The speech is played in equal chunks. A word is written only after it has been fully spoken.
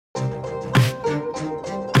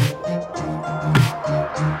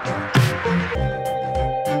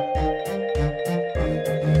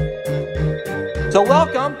So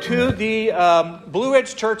welcome to the Blue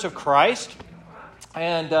Ridge Church of Christ.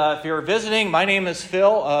 And if you're visiting, my name is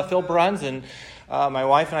Phil Bruns, and my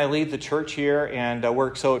wife and I lead the church here, and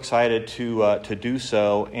we're so excited to do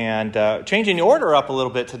so. And changing the order up a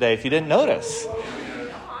little bit today, if you didn't notice.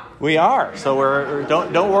 We are. So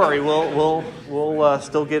don't worry, we'll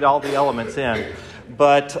still get all the elements in.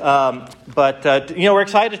 But we're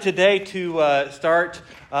excited today to start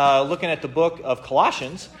looking at the book of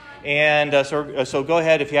Colossians. And so go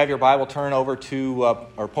ahead, if you have your Bible, turn over to,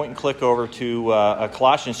 or point and click over to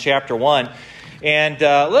Colossians chapter 1. And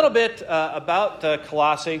a little bit about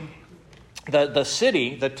Colossae, the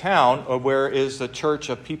city, the town, where is the church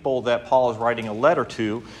of people that Paul is writing a letter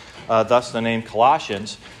to, thus the name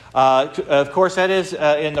Colossians. Of course, that is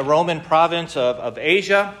in the Roman province of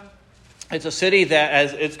Asia. It's a city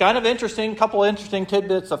that, it's kind of interesting, couple interesting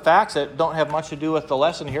tidbits of facts that don't have much to do with the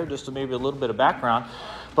lesson here, just to maybe a little bit of background.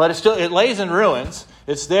 But it lays in ruins.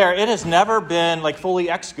 It's there. It has never been fully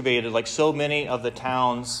excavated like so many of the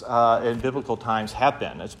towns in biblical times have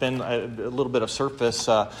been. It's been a little bit of surface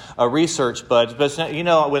research, but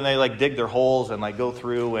when they dig their holes and go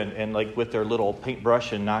through and with their little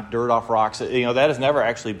paintbrush and knock dirt off rocks, that has never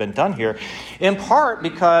actually been done here. In part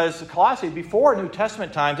because Colossae, before New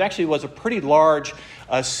Testament times, actually was a pretty large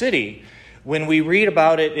city. When we read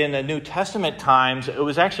about it in the New Testament times, it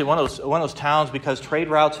was actually one of those towns, because trade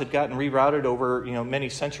routes had gotten rerouted over many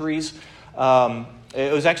centuries.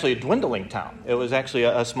 It was actually a dwindling town. It was actually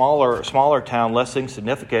a smaller town, less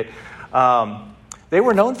insignificant. They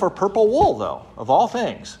were known for purple wool, though, of all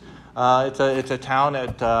things. It's a town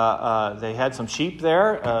that they had some sheep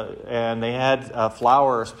there, and they had a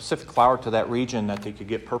specific flour to that region that they could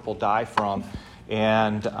get purple dye from.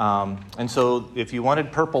 And so if you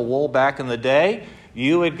wanted purple wool back in the day,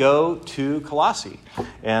 you would go to Colossae.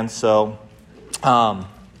 And so it's a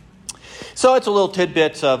little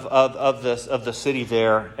tidbits of the city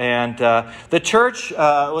there. And the church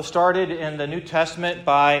was started in the New Testament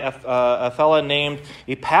by a fellow named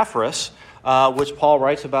Epaphras, which Paul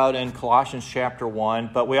writes about in Colossians chapter 1.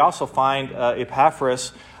 But we also find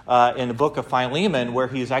Epaphras in the book of Philemon, where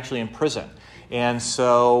he's actually in prison. And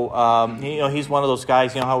so, he's one of those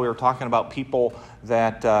guys, how we were talking about people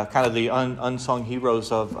that kind of the unsung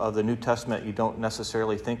heroes of the New Testament you don't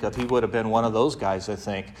necessarily think of. He would have been one of those guys, I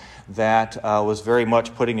think, that was very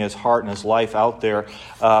much putting his heart and his life out there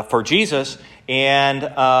for Jesus. And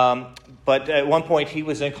but at one point he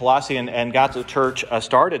was in Colossae and got the church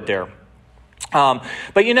started there. But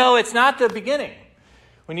it's not the beginning.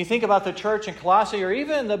 When you think about the church in Colossae, or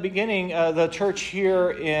even the beginning, the church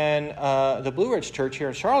here in the Blue Ridge Church here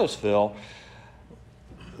in Charlottesville,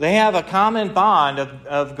 they have a common bond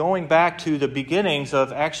of going back to the beginnings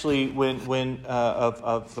of actually when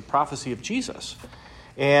of the prophecy of Jesus.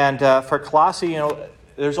 And for Colossae,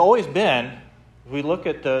 there's always been. We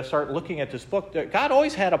start looking at this book. God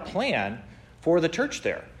always had a plan for the church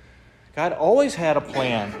there. God always had a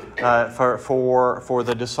plan for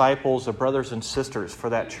the disciples, the brothers and sisters for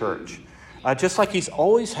that church. Just like He's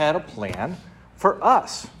always had a plan for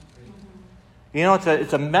us.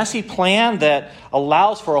 It's a messy plan that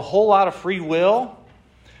allows for a whole lot of free will,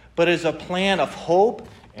 but is a plan of hope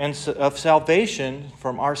and of salvation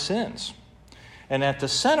from our sins. And at the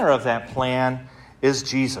center of that plan is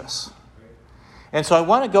Jesus. And so I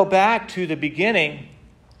want to go back to the beginning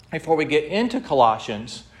before we get into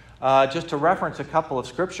Colossians. Just to reference a couple of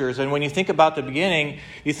scriptures. And when you think about the beginning,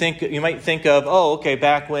 you might think of,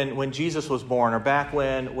 back when Jesus was born, or back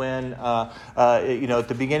when at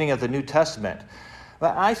the beginning of the New Testament.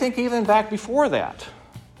 But I think even back before that,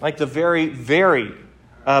 like the very, very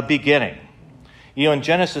beginning. In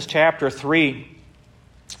Genesis chapter 3,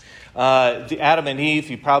 Adam and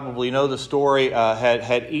Eve, you probably know the story,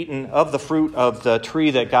 had eaten of the fruit of the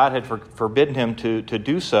tree that God had forbidden him to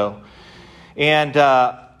do so.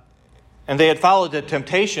 And they had followed the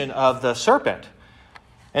temptation of the serpent.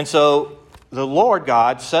 And so the Lord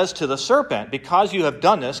God says to the serpent, "Because you have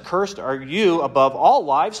done this, cursed are you above all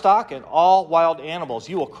livestock and all wild animals.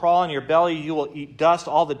 You will crawl on your belly, you will eat dust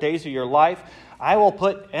all the days of your life. I will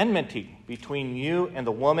put enmity between you and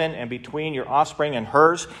the woman, and between your offspring and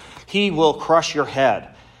hers. He will crush your head,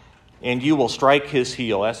 and you will strike his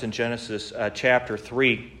heel." That's in Genesis chapter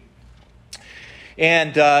 3.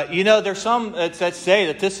 And, there's some that say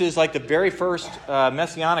that this is like the very first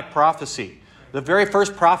messianic prophecy. The very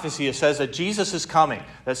first prophecy, it says that Jesus is coming,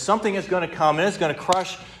 that something is going to come and it's going to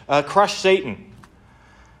crush Satan.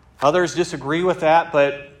 Others disagree with that,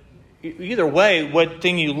 but either way, what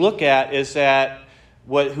thing you look at is that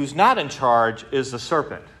who's not in charge is the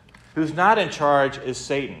serpent. Who's not in charge is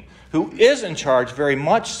Satan. Who is in charge, very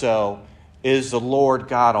much so, is the Lord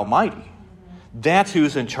God Almighty. That's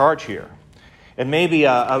who's in charge here. And maybe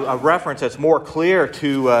a reference that's more clear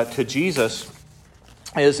to Jesus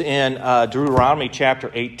is in Deuteronomy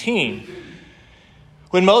chapter 18,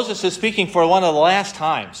 when Moses is speaking for one of the last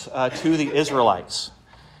times to the Israelites.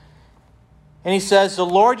 And he says, "The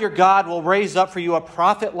Lord your God will raise up for you a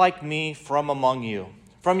prophet like me from among you.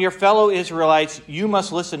 From your fellow Israelites you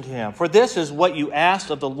must listen to him. For this is what you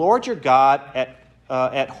asked of the Lord your God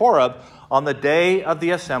at Horeb on the day of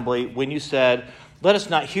the assembly, when you said, 'Let us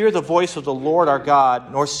not hear the voice of the Lord our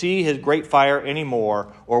God, nor see his great fire anymore,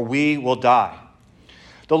 or we will die.'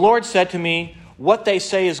 The Lord said to me, 'What they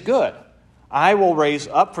say is good. I will raise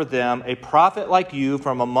up for them a prophet like you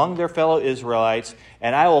from among their fellow Israelites,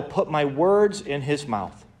 and I will put my words in his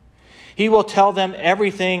mouth. He will tell them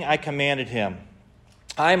everything I commanded him.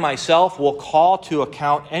 I myself will call to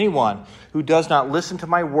account anyone who does not listen to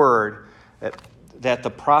my word that the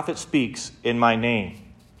prophet speaks in my name.'"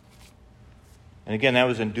 And again, that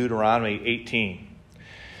was in Deuteronomy 18.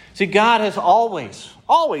 See, God has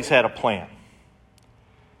always had a plan.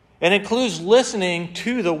 It includes listening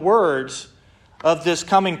to the words of this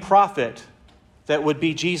coming prophet that would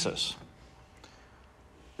be Jesus.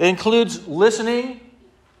 It includes listening,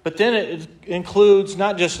 but then it includes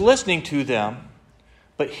not just listening to them,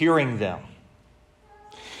 but hearing them.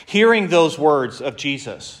 Hearing those words of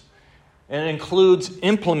Jesus. And it includes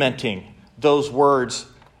implementing those words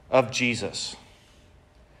of Jesus.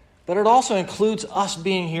 But it also includes us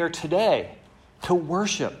being here today to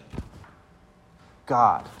worship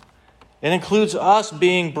God. It includes us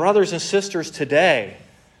being brothers and sisters today,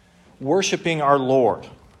 worshiping our Lord.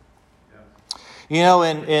 You know,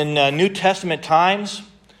 in New Testament times,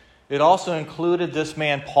 it also included this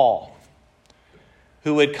man Paul,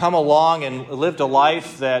 who had come along and lived a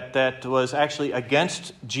life that was actually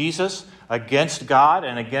against Jesus, against God,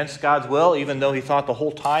 and against God's will, even though he thought the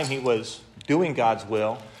whole time he was doing God's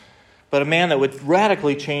will. But a man that would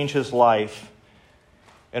radically change his life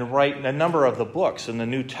and write a number of the books in the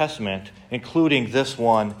New Testament, including this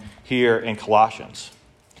one here in Colossians.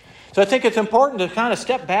 So I think it's important to kind of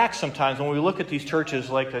step back sometimes when we look at these churches,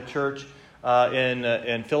 like the church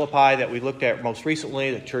in Philippi that we looked at most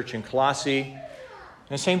recently, the church in Colossae. And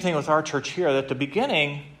the same thing with our church here, that the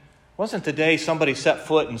beginning wasn't the day somebody set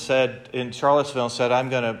foot and said in Charlottesville and said, "I'm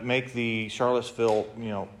going to make the Charlottesville,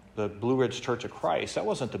 the Blue Ridge Church of Christ." That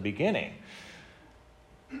wasn't the beginning.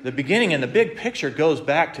 The beginning and the big picture goes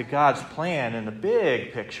back to God's plan in the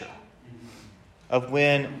big picture of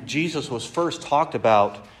when Jesus was first talked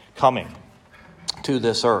about coming to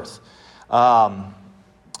this earth.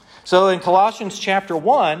 So in Colossians chapter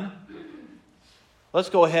 1, let's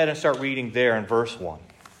go ahead and start reading there in verse 1.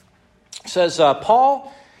 It says,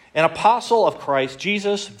 "Paul, an apostle of Christ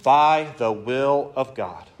Jesus by the will of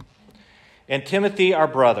God, and Timothy our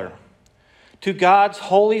brother, to God's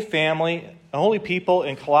holy family, holy people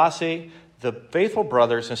in Colossae, the faithful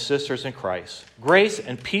brothers and sisters in Christ. Grace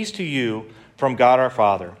and peace to you from God our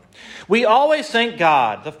Father. We always thank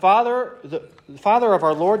God, the Father of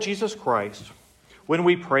our Lord Jesus Christ, when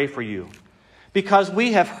we pray for you, because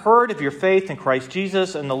we have heard of your faith in Christ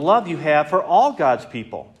Jesus and the love you have for all God's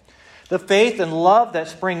people, the faith and love that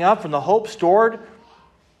spring up from the hope stored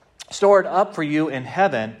up for you in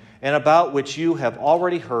heaven, and about which you have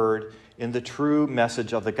already heard in the true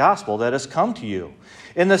message of the gospel that has come to you.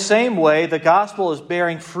 In the same way, the gospel is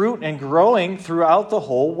bearing fruit and growing throughout the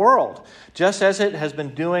whole world, just as it has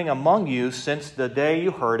been doing among you since the day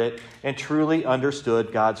you heard it and truly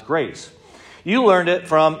understood God's grace. You learned it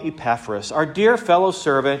from Epaphras, our dear fellow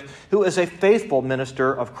servant, who is a faithful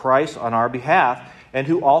minister of Christ on our behalf, and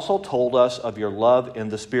who also told us of your love in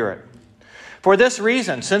the Spirit. For this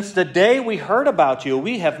reason, since the day we heard about you,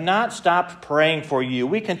 we have not stopped praying for you.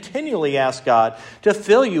 We continually ask God to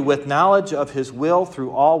fill you with knowledge of his will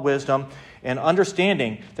through all wisdom and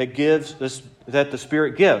understanding that the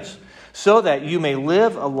Spirit gives, so that you may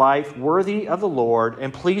live a life worthy of the Lord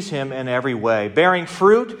and please him in every way, bearing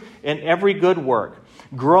fruit in every good work,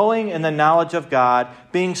 growing in the knowledge of God,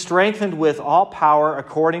 being strengthened with all power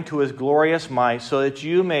according to his glorious might, so that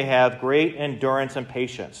you may have great endurance and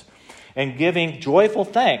patience, and giving joyful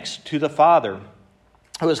thanks to the Father,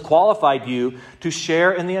 who has qualified you to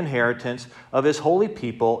share in the inheritance of his holy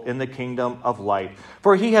people in the kingdom of light.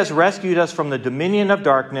 For he has rescued us from the dominion of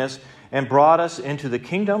darkness and brought us into the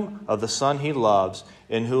kingdom of the Son he loves,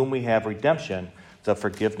 in whom we have redemption, the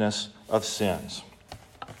forgiveness of sins."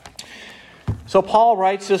 So Paul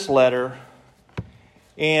writes this letter,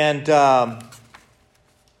 and in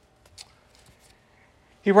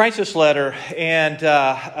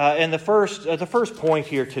the first point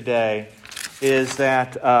here today is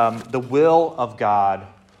that the will of God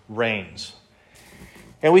reigns.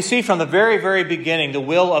 And we see from the very, very beginning the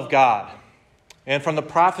will of God. And from the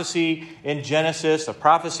prophecy in Genesis, the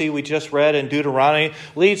prophecy we just read in Deuteronomy,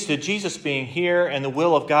 leads to Jesus being here, and the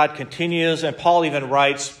will of God continues. And Paul even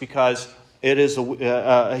writes because it is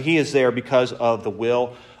he is there because of the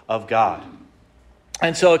will of God.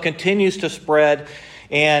 And so it continues to spread,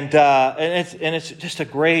 and it's just a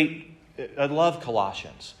great. I love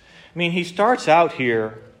Colossians. I mean, he starts out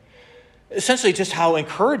here essentially just how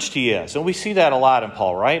encouraged he is, and we see that a lot in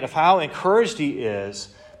Paul, right? Of how encouraged he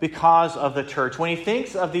is because of the church. When he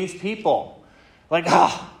thinks of these people, like,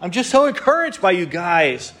 I'm just so encouraged by you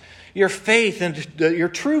guys, your faith and your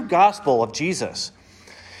true gospel of Jesus.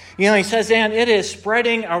 You know, he says, and it is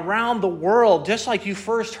spreading around the world just like you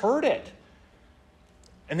first heard it.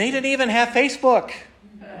 And they didn't even have Facebook.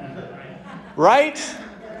 Right?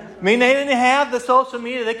 I mean, they didn't have the social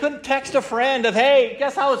media. They couldn't text a friend of, hey,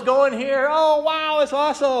 guess how it's going here? Oh, wow, it's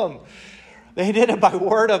awesome. They did it by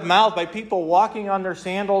word of mouth, by people walking on their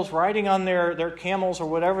sandals, riding on their camels or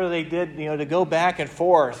whatever they did, to go back and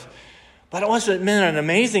forth. But it must have been an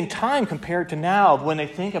amazing time compared to now when they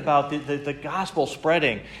think about the gospel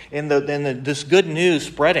spreading and this good news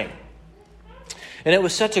spreading. And it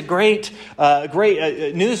was such a great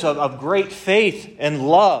news of great faith and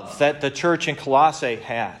love that the church in Colossae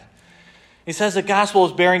had. He says the gospel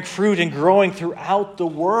is bearing fruit and growing throughout the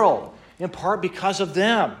world, in part because of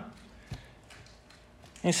them.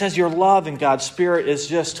 And he says your love in God's Spirit is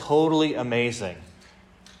just totally amazing.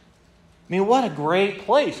 I mean, what a great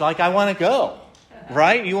place. Like, I want to go,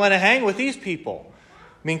 right? You want to hang with these people.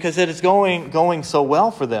 I mean, because it is going so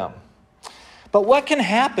well for them. But what can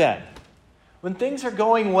happen when things are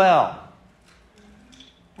going well?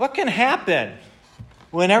 What can happen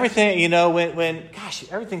when everything, when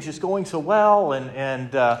everything's just going so well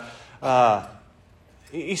and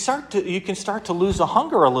you can start to lose the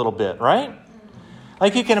hunger a little bit, right?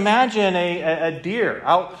 Like you can imagine a deer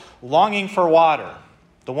out longing for water.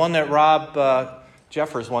 The one that Rob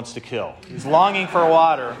Jeffers wants to kill. He's longing for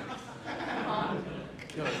water.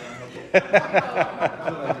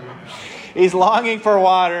 He's longing for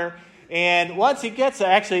water. And once he gets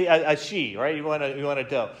actually a she, right? You want a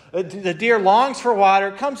doe. The deer longs for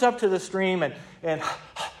water, comes up to the stream, and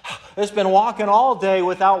it's been walking all day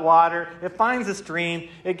without water. It finds a stream.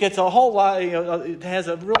 It gets a whole lot. It has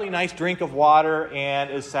a really nice drink of water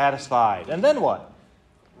and is satisfied. And then what?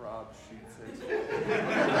 Rob shoots it.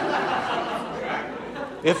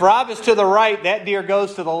 If Rob is to the right, that deer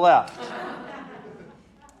goes to the left.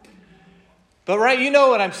 But right, you know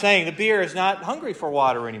what I'm saying. The deer is not hungry for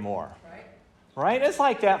water anymore. Right? It's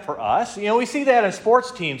like that for us. We see that in sports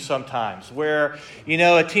teams sometimes where,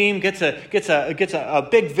 a team gets a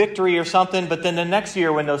big victory or something, but then the next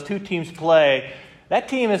year when those two teams play, that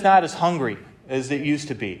team is not as hungry as it used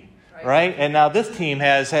to be. Right? And now this team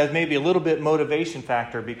has maybe a little bit motivation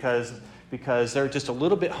factor because they're just a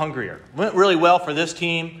little bit hungrier. Went really well for this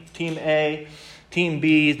team, Team A, Team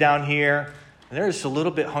B is down here, and they're just a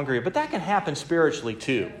little bit hungrier. But that can happen spiritually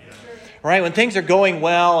too. Right? When things are going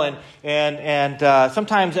well and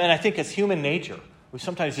sometimes, and I think it's human nature, we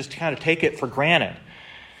sometimes just kind of take it for granted.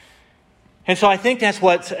 And so I think that's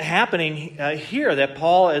what's happening here, that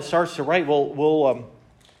Paul starts to write. We'll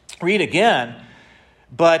read again.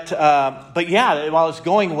 But yeah, while it's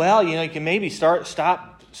going well, you can maybe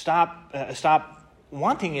stop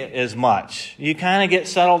wanting it as much. You kind of get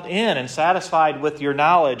settled in and satisfied with your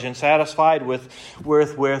knowledge and satisfied with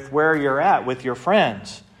where you're at with your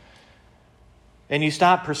friends. And you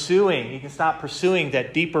can stop pursuing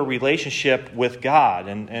that deeper relationship with God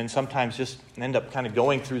and sometimes just end up kind of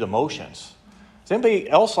going through the motions. Does anybody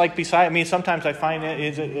else sometimes I find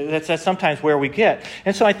that's sometimes where we get.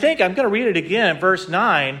 And so I think I'm going to read it again in verse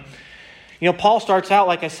 9. Paul starts out,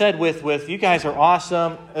 like I said, with you guys are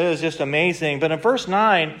awesome. It is just amazing. But in verse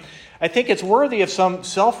 9, I think it's worthy of some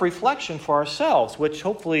self-reflection for ourselves, which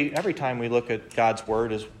hopefully every time we look at God's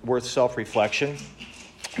word is worth self-reflection.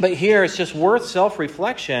 But here it's just worth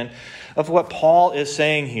self-reflection of what Paul is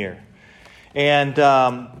saying here. And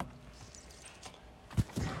I'll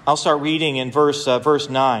start reading in verse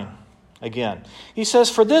 9 again. He says,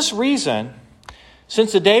 "For this reason,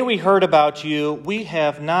 since the day we heard about you, we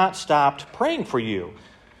have not stopped praying for you.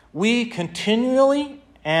 We continually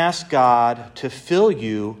ask God to fill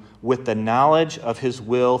you with the knowledge of His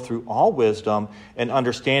will through all wisdom and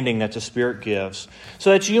understanding that the Spirit gives,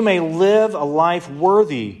 so that you may live a life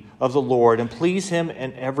worthy of the Lord and please Him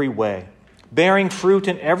in every way, bearing fruit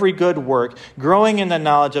in every good work, growing in the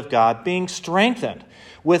knowledge of God, being strengthened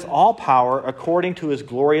with all power according to His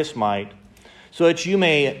glorious might, so that you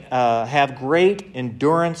may have great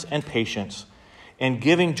endurance and patience, and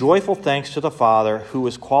giving joyful thanks to the Father who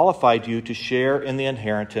has qualified you to share in the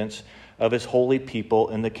inheritance of his holy people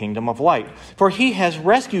in the kingdom of light. For he has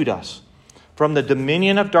rescued us from the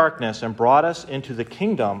dominion of darkness and brought us into the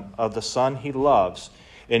kingdom of the Son he loves,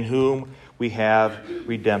 in whom we have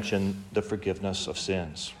redemption, the forgiveness of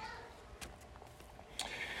sins.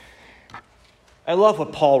 I love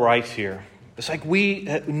what Paul writes here. It's like we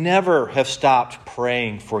never have stopped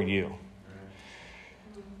praying for you.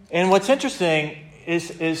 And what's interesting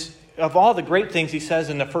is of all the great things he says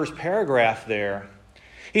in the first paragraph there,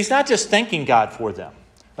 he's not just thanking God for them.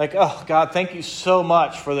 Like, oh, God, thank you so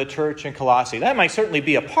much for the church in Colossae. That might certainly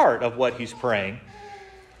be a part of what he's praying,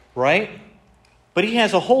 right? But he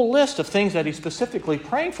has a whole list of things that he's specifically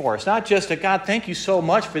praying for. It's not just that, God, thank you so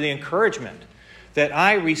much for the encouragement that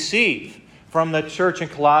I receive from the church in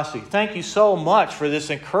Colossae. Thank you so much for this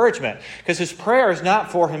encouragement. Because his prayer is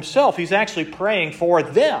not for himself. He's actually praying for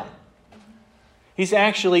them. He's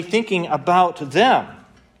actually thinking about them.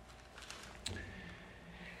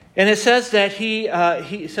 And it says that he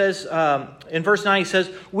says, in verse 9, he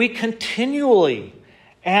says, we continually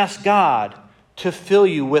ask God to fill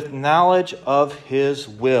you with knowledge of his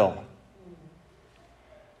will.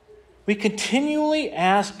 We continually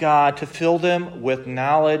ask God to fill them with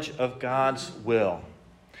knowledge of God's will.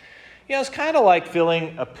 You know, it's kind of like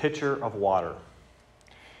filling a pitcher of water.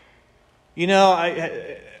 You know,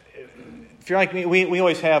 if you're like me, we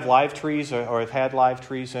always have live trees or have had live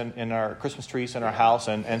trees in our Christmas trees in our house.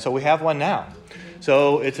 And so we have one now.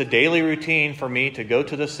 So it's a daily routine for me to go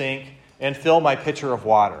to the sink and fill my pitcher of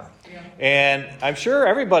water. And I'm sure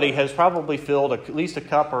everybody has probably filled at least a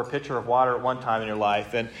cup or a pitcher of water at one time in your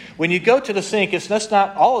life. And when you go to the sink, it's just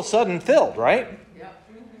not all of a sudden filled, right?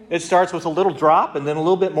 It starts with a little drop and then a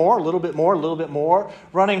little bit more, a little bit more, a little bit more,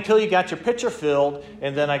 running until you got your pitcher filled.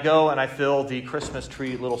 And then I go and I fill the Christmas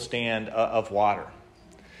tree little stand of water.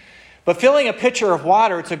 But filling a pitcher of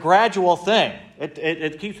water, it's a gradual thing.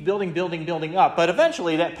 It keeps building up. But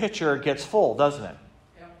eventually that pitcher gets full, doesn't it?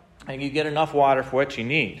 And you get enough water for what you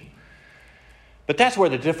need. But that's where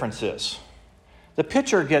the difference is. The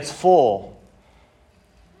pitcher gets full,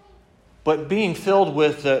 but being filled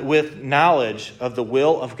with knowledge of the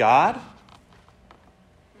will of God,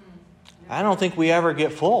 I don't think we ever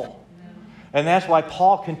get full. And that's why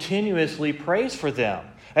Paul continuously prays for them.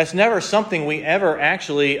 That's never something we ever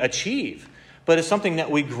actually achieve, but it's something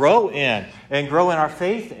that we grow in and grow in our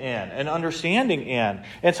faith in and understanding in.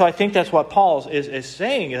 And so I think that's what Paul is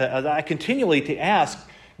saying. I continually to ask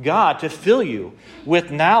God to fill you with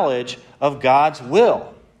knowledge of God's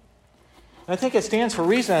will. And I think it stands for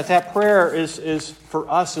reason that prayer is for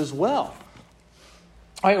us as well.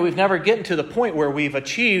 All right, we've never gotten to the point where we've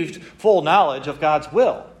achieved full knowledge of God's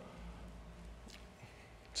will.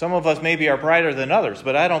 Some of us maybe are brighter than others,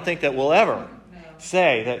 but I don't think that we'll ever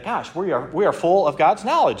say that, gosh, we are full of God's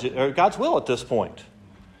knowledge or God's will at this point.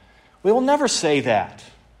 We will never say that.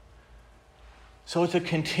 So it's a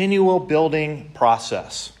continual building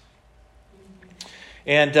process.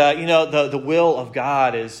 And, the will of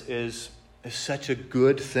God is such a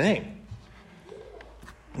good thing.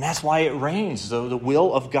 And that's why it reigns. The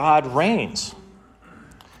will of God reigns.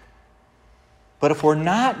 But if we're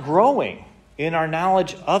not growing in our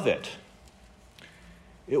knowledge of it,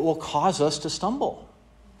 it will cause us to stumble.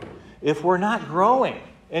 If we're not growing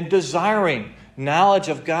and desiring knowledge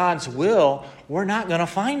of God's will, we're not going to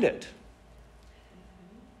find it.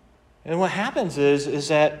 And what happens is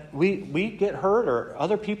that we get hurt or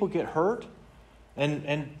other people get hurt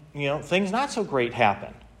and things not so great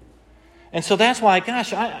happen. And so that's why,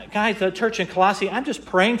 guys, the church in Colossae, I'm just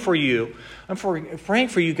praying for you. I'm praying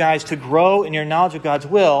for you guys to grow in your knowledge of God's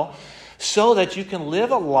will so that you can live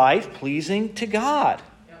a life pleasing to God.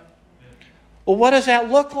 Yep. Well, what does that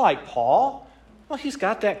look like, Paul? Well, he's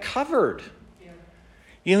got that covered.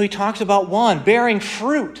 Yeah. He talks about bearing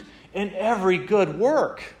fruit in every good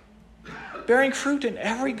work. Bearing fruit in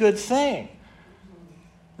every good thing.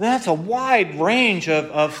 That's a wide range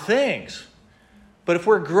of things. But if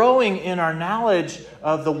we're growing in our knowledge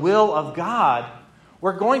of the will of God,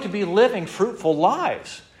 we're going to be living fruitful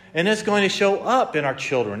lives. And it's going to show up in our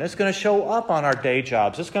children. It's going to show up on our day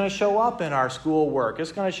jobs. It's going to show up in our school work.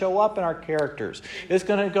 It's going to show up in our characters. It's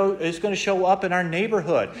going to show up in our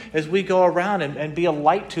neighborhood as we go around and be a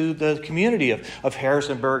light to the community of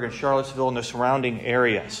Harrisonburg and Charlottesville and the surrounding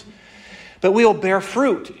areas. But we will bear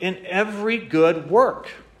fruit in every good work.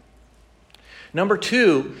 Number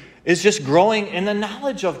 2 is just growing in the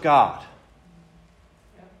knowledge of God.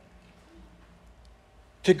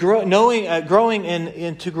 To grow in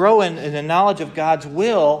the knowledge of God's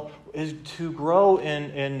will is to grow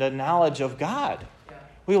in the knowledge of God.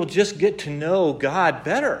 We will just get to know God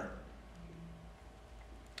better.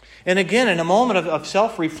 And again, in a moment of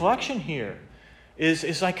self-reflection here,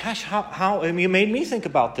 is like, gosh, how I mean, it made me think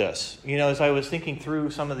about this, as I was thinking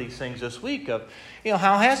through some of these things this week of,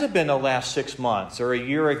 how has it been the last 6 months or a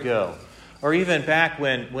year ago, or even back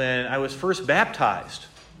when I was first baptized?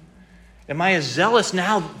 Am I as zealous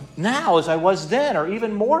now as I was then, or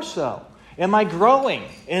even more so? Am I growing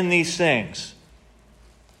in these things?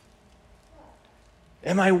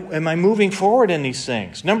 Am I moving forward in these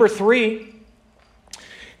things? Number 3,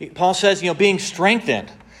 Paul says, being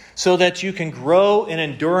strengthened so that you can grow in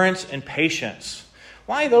endurance and patience.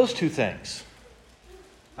 Why those two things?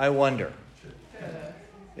 I wonder.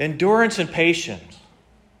 Endurance and patience.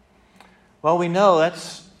 Well, we know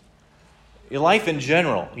that's your life in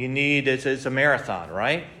general. It's a marathon,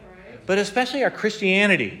 right? But especially our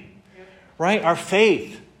Christianity, right? Our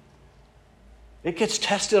faith. It gets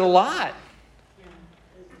tested a lot.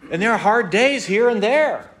 And there are hard days here and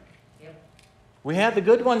there. We have the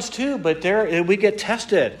good ones too, but we get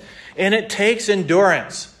tested. And it takes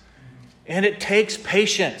endurance. And it takes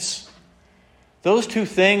patience. Those two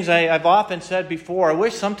things I've often said before. I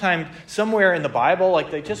wish somewhere in the Bible, like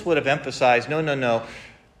they just would have emphasized, no.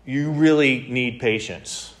 You really need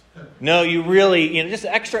patience. No, you really, just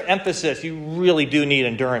extra emphasis. You really do need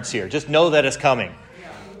endurance here. Just know that it's coming.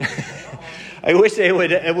 I wish it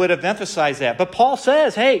would have emphasized that. But Paul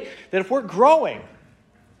says, hey, that if we're growing,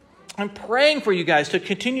 I'm praying for you guys to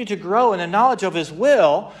continue to grow in the knowledge of His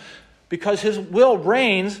will, because His will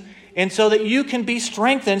reigns, and so that you can be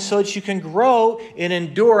strengthened, so that you can grow in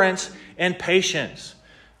endurance and patience.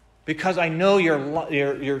 Because I know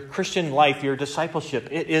your Christian life, your discipleship,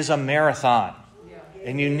 it is a marathon.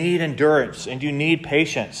 And you need endurance and you need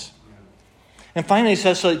patience. And finally, he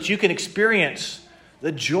says, so that you can experience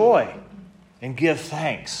the joy and give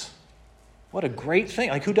thanks. What a great thing.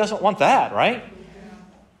 Like, who doesn't want that, right?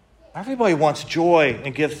 Everybody wants joy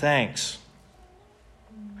and give thanks.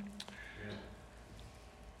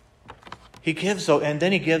 And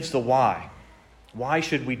then he gives the why. Why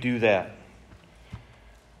should we do that?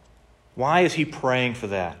 Why is he praying for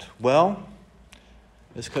that? Well,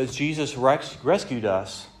 it's because Jesus rescued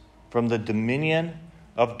us from the dominion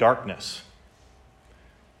of darkness,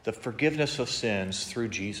 the forgiveness of sins through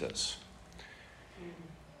Jesus.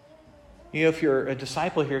 If you're a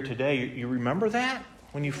disciple here today, you remember that?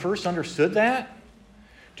 When you first understood that?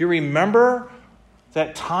 Do you remember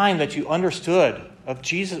that time that you understood of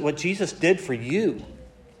Jesus, what Jesus did for you?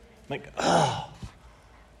 Like,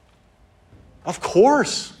 of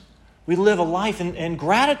course, we live a life in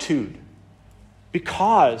gratitude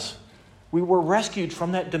because we were rescued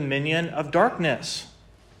from that dominion of darkness.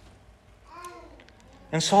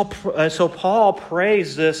 And so Paul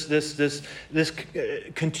prays this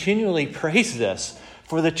continually prays this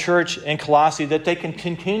for the church in Colossae, that they can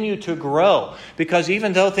continue to grow. Because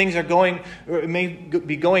even though things may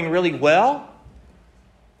be going really well,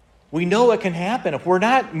 we know what can happen if we're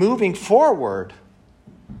not moving forward.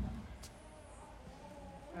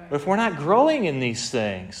 If we're not growing in these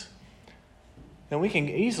things, then we can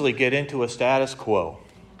easily get into a status quo.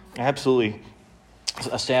 Absolutely,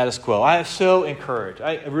 a status quo. I am so encouraged.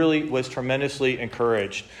 I really was tremendously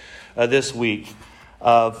encouraged this week.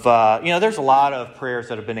 There's a lot of prayers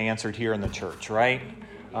that have been answered here in the church, right?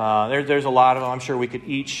 There's a lot of them. I'm sure we could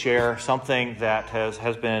each share something that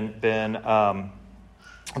has been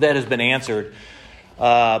answered.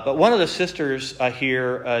 But one of the sisters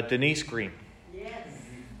here, Denise Green.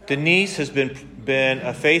 Denise has been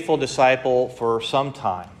a faithful disciple for some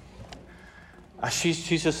time.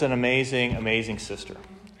 She's just an amazing, amazing sister.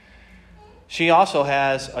 She also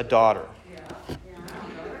has a daughter.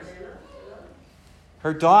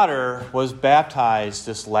 Her daughter was baptized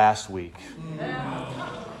this last week.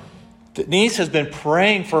 Denise has been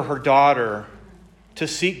praying for her daughter to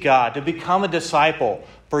seek God, to become a disciple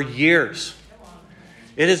for years.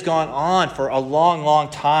 It has gone on for a long, long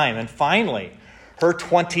time. And finally, her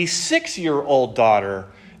 26-year-old daughter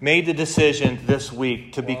made the decision this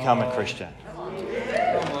week to become a Christian.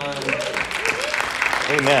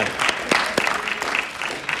 Amen.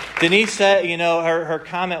 Denise said, her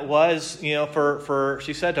comment was,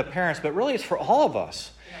 she said to parents, but really it's for all of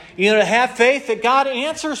us. To have faith that God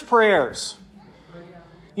answers prayers.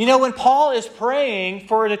 When Paul is praying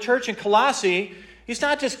for the church in Colossae, he's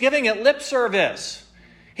not just giving it lip service.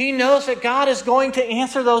 He knows that God is going to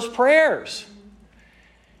answer those prayers.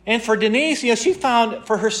 And for Denise, she found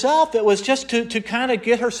for herself it was just to kind of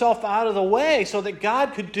get herself out of the way so that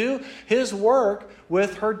God could do His work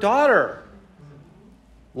with her daughter.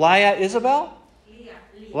 Isabel?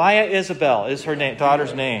 Leah Isabel is her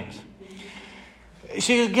daughter's name.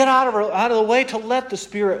 She would get out of the way to let the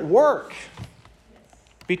Spirit work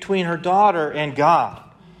between her daughter and God.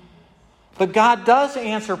 But God does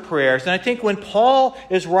answer prayers. And I think when Paul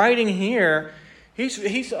is writing here,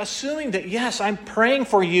 he's assuming that, yes, I'm praying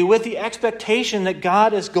for you with the expectation that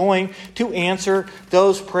God is going to answer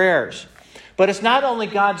those prayers. But it's not only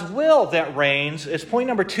God's will that reigns. It's point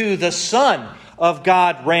number 2, the Son of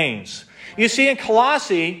God reigns. You see, in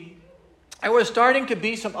Colossae, there was starting to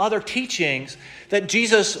be some other teachings that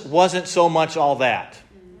Jesus wasn't so much all that.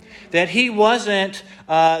 That he wasn't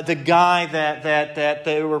the guy that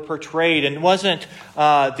they were portrayed, and wasn't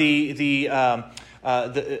that we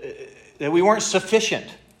weren't sufficient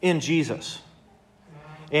in Jesus.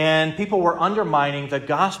 And people were undermining the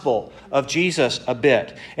gospel of Jesus a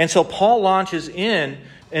bit. And so Paul launches in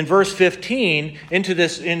verse 15 into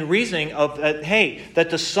this in reasoning of, that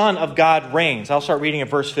the Son of God reigns. I'll start reading at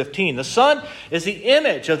verse 15. The Son is the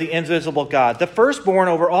image of the invisible God, the firstborn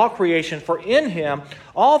over all creation, for in him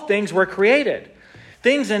all things were created.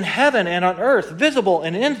 Things in heaven and on earth, visible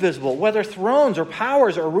and invisible, whether thrones or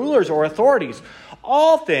powers or rulers or authorities.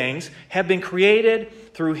 All things have been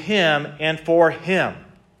created through him and for him.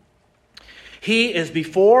 He is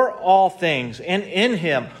before all things, and in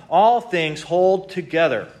him all things hold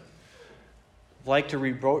together. I'd like to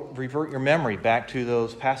revert your memory back to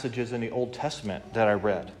those passages in the Old Testament that I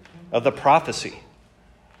read of the prophecy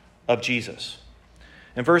of Jesus.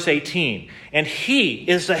 In verse 18, and he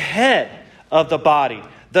is the head of the body,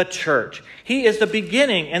 the church. He is the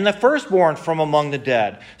beginning and the firstborn from among the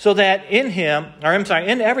dead, so that in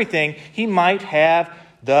everything he might have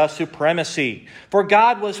the supremacy. For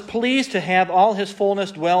God was pleased to have all his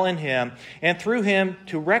fullness dwell in him, and through him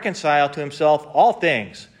to reconcile to himself all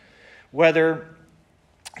things, whether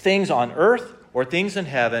things on earth or things in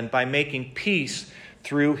heaven, by making peace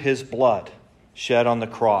through his blood shed on the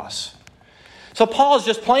cross. So Paul is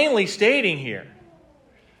just plainly stating here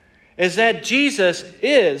is that Jesus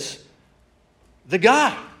is the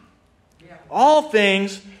God. All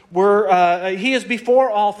things he is before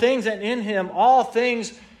all things, and in him all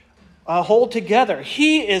things hold together.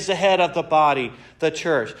 He is the head of the body, the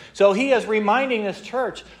church. So he is reminding this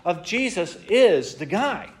church of Jesus is the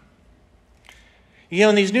guy.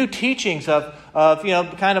 In these new teachings of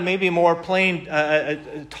kind of maybe more plain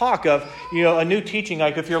talk of, a new teaching,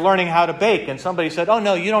 like if you're learning how to bake and somebody said, oh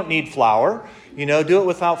no, you don't need flour, do it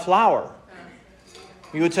without flour.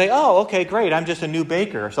 You would say, oh, okay, great, I'm just a new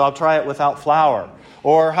baker, so I'll try it without flour.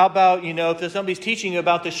 Or how about, if somebody's teaching you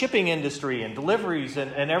about the shipping industry and deliveries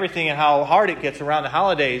and everything and how hard it gets around the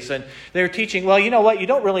holidays, and they're teaching, well, you know what, you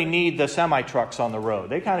don't really need the semi-trucks on the road.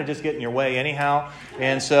 They kind of just get in your way anyhow.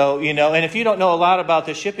 And so, and if you don't know a lot about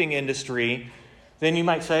the shipping industry, then you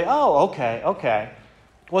might say, oh, okay.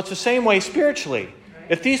 Well, it's the same way spiritually.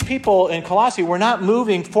 If these people in Colossae were not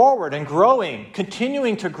moving forward and growing,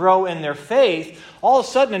 continuing to grow in their faith, all of a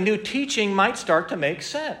sudden a new teaching might start to make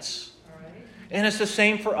sense. And it's the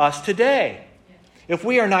same for us today. If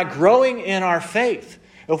we are not growing in our faith,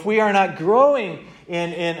 if we are not growing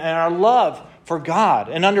in our love for God,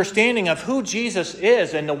 and understanding of who Jesus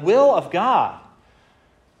is and the will of God,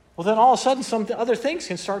 well, then all of a sudden some other things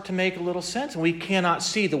can start to make a little sense, and we cannot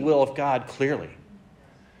see the will of God clearly.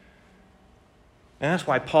 And that's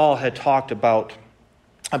why Paul had talked about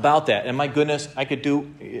that. And my goodness, I could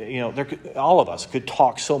do, all of us could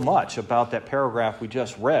talk so much about that paragraph we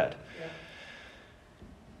just read.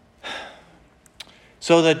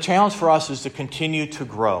 So the challenge for us is to continue to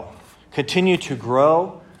grow. Continue to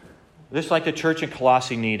grow, just like the church in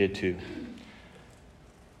Colossae needed to.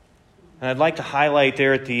 And I'd like to highlight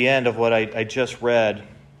there at the end of what I just read,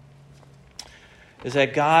 is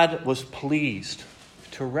that God was pleased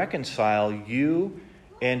to reconcile you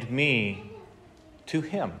and me to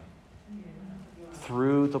him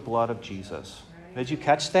through the blood of Jesus. Did you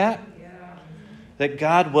catch that? That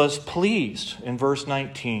God was pleased in verse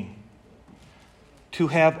 19 to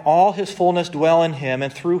have all his fullness dwell in him,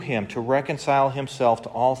 and through him to reconcile himself to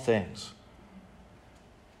all things.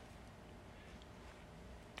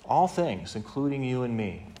 All things, including you and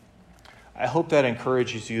me. I hope that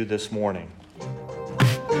encourages you this morning.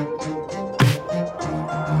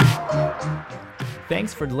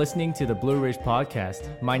 Thanks for listening to the Blue Ridge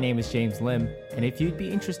Podcast. My name is James Lim, and if you'd be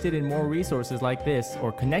interested in more resources like this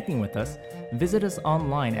or connecting with us, visit us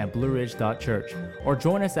online at blueridge.church or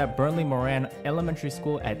join us at Burnley Moran Elementary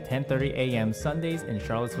School at 10:30 a.m. Sundays in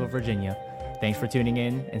Charlottesville, Virginia. Thanks for tuning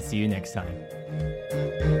in, and see you next time.